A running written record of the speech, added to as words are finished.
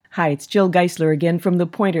Hi, it's Jill Geisler again from the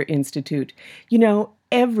Poynter Institute. You know,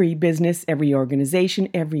 every business, every organization,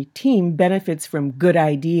 every team benefits from good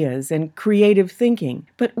ideas and creative thinking.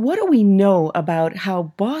 But what do we know about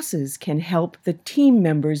how bosses can help the team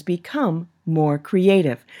members become more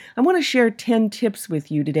creative? I want to share 10 tips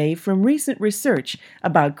with you today from recent research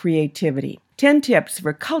about creativity. 10 tips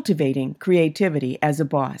for cultivating creativity as a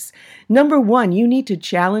boss. Number 1, you need to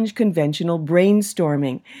challenge conventional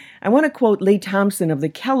brainstorming. I want to quote Leigh Thompson of the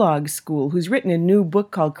Kellogg School, who's written a new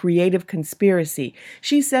book called Creative Conspiracy.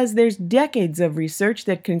 She says there's decades of research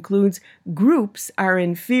that concludes groups are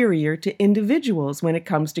inferior to individuals when it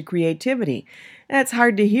comes to creativity. That's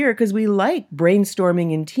hard to hear because we like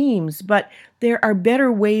brainstorming in teams, but there are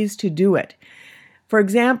better ways to do it. For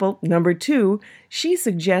example, number 2, she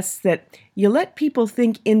suggests that you let people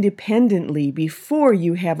think independently before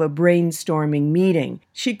you have a brainstorming meeting.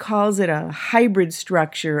 She calls it a hybrid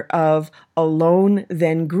structure of alone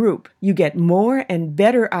then group. You get more and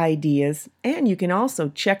better ideas, and you can also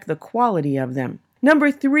check the quality of them.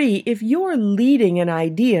 Number 3, if you're leading an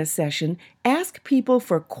idea session, ask people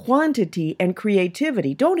for quantity and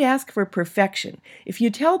creativity. Don't ask for perfection. If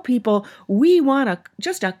you tell people, we want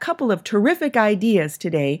just a couple of terrific ideas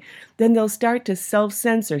today, then they'll start to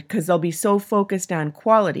self-censor because they'll be so focused on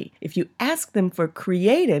quality. If you ask them for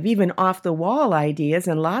creative, even off-the-wall ideas,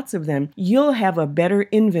 and lots of them, you'll have a better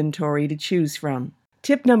inventory to choose from.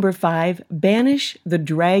 Tip number 5, banish the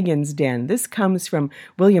dragon's den. This comes from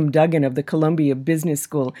William Duggan of the Columbia Business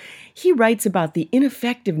School. He writes about the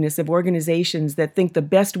ineffectiveness of organizations that think the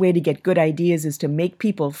best way to get good ideas is to make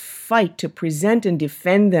people fight to present and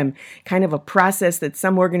defend them, kind of a process that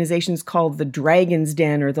some organizations call the dragon's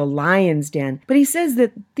den or the lion's den. But he says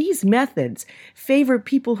that these methods favor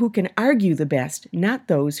people who can argue the best, not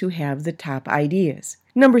those who have the top ideas.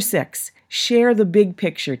 Number 6, share the big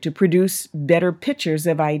picture to produce better pictures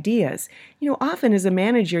of ideas. You know, often as a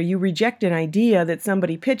manager, you reject an idea that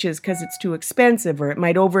somebody pitches because it's too expensive or it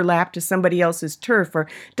might overlap to somebody else's turf or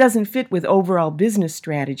doesn't fit with overall business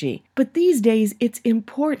strategy. But these days, it's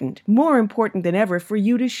important, more important than ever, for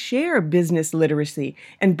you to share business literacy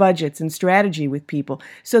and budgets and strategy with people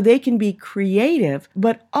so they can be creative,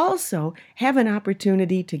 but also have an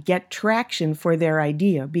opportunity to get traction for their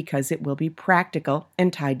idea because it will be practical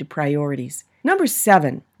and tied to priorities. Number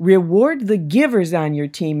 7, reward the givers on your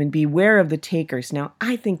team and beware of the takers. Now,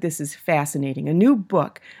 I think this is fascinating. A new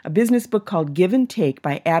book, a business book called Give and Take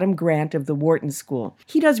by Adam Grant of the Wharton School.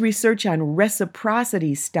 He does research on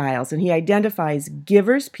reciprocity styles, and he identifies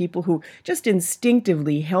givers, people who just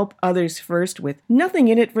instinctively help others first with nothing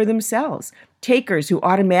in it for themselves. Takers who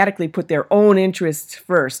automatically put their own interests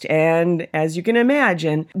first and, as you can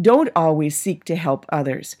imagine, don't always seek to help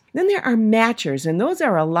others. Then there are matchers, and those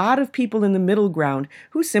are a lot of people in the middle ground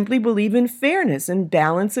who simply believe in fairness and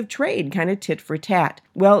balance of trade, kind of tit for tat.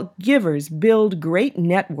 Well, givers build great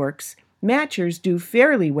networks. Matchers do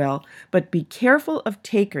fairly well, but be careful of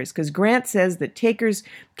takers, because Grant says that takers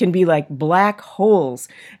can be like black holes.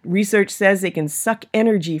 Research says they can suck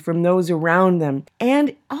energy from those around them.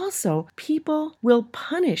 And also, people will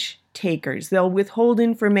punish takers. They'll withhold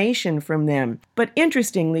information from them. But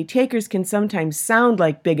interestingly, takers can sometimes sound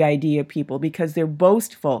like big idea people because they're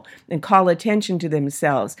boastful and call attention to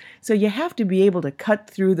themselves. So you have to be able to cut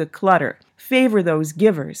through the clutter. Favor those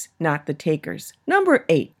givers, not the takers. Number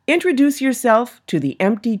 8, introduce yourself to the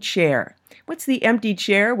empty chair. What's the empty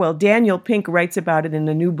chair? Well, Daniel Pink writes about it in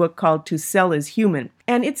a new book called To Sell is Human.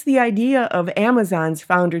 And it's the idea of Amazon's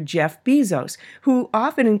founder Jeff Bezos, who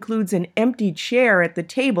often includes an empty chair at the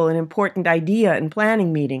table in important idea and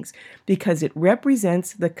planning meetings because it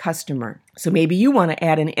represents the customer. So maybe you want to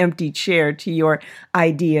add an empty chair to your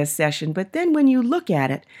idea session, but then when you look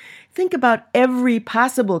at it, think about every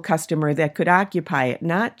possible customer that could occupy it,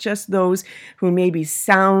 not just those who maybe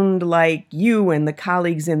sound like you and the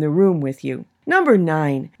colleagues in the room with you. Number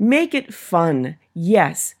 9, make it fun.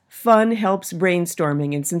 Yes, fun helps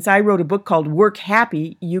brainstorming, and since I wrote a book called Work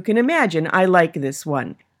Happy, you can imagine I like this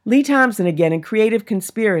one. Leigh Thompson again in Creative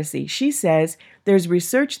Conspiracy. She says there's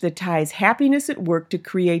research that ties happiness at work to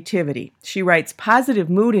creativity. She writes, positive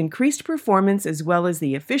mood increased performance as well as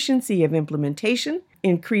the efficiency of implementation,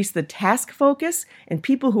 increased the task focus, and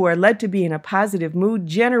people who are led to be in a positive mood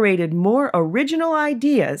generated more original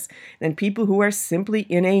ideas than people who are simply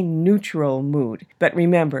in a neutral mood. But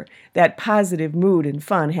remember, that positive mood and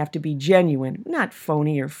fun have to be genuine, not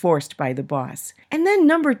phony or forced by the boss. And then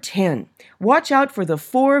number 10, watch out for the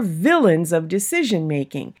 4 villains of decision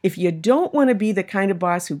making. If you don't want to be the kind of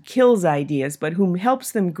boss who kills ideas, but whom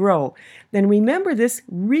helps them grow, then remember this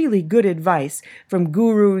really good advice from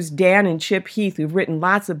gurus Dan and Chip Heath, who've written written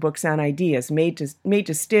lots of books on ideas, Made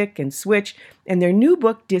to Stick and Switch, and their new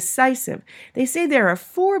book, Decisive. They say there are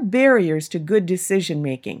 4 barriers to good decision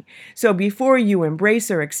making. So before you embrace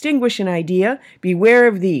or extinguish an idea, beware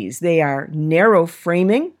of these. They are narrow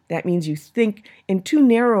framing. That means you think in too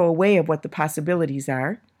narrow a way of what the possibilities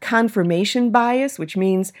are. Confirmation bias, which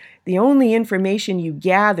means the only information you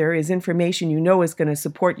gather is information you know is going to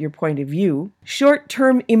support your point of view.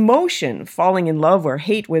 Short-term emotion, falling in love or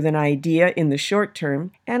hate with an idea in the short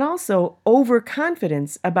term. And also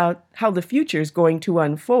overconfidence about how the future is going to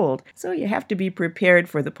unfold. So you have to be prepared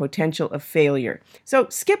for the potential of failure. So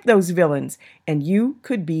skip those villains, and you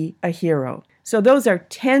could be a hero. So those are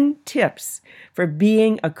 10 tips for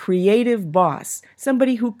being a creative boss,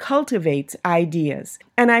 somebody who cultivates ideas.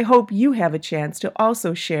 And I hope you have a chance to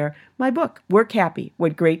also share my book, Work Happy,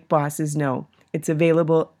 What Great Bosses Know. It's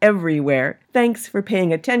available everywhere. Thanks for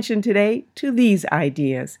paying attention today to these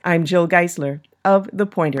ideas. I'm Jill Geisler of the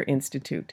Poynter Institute.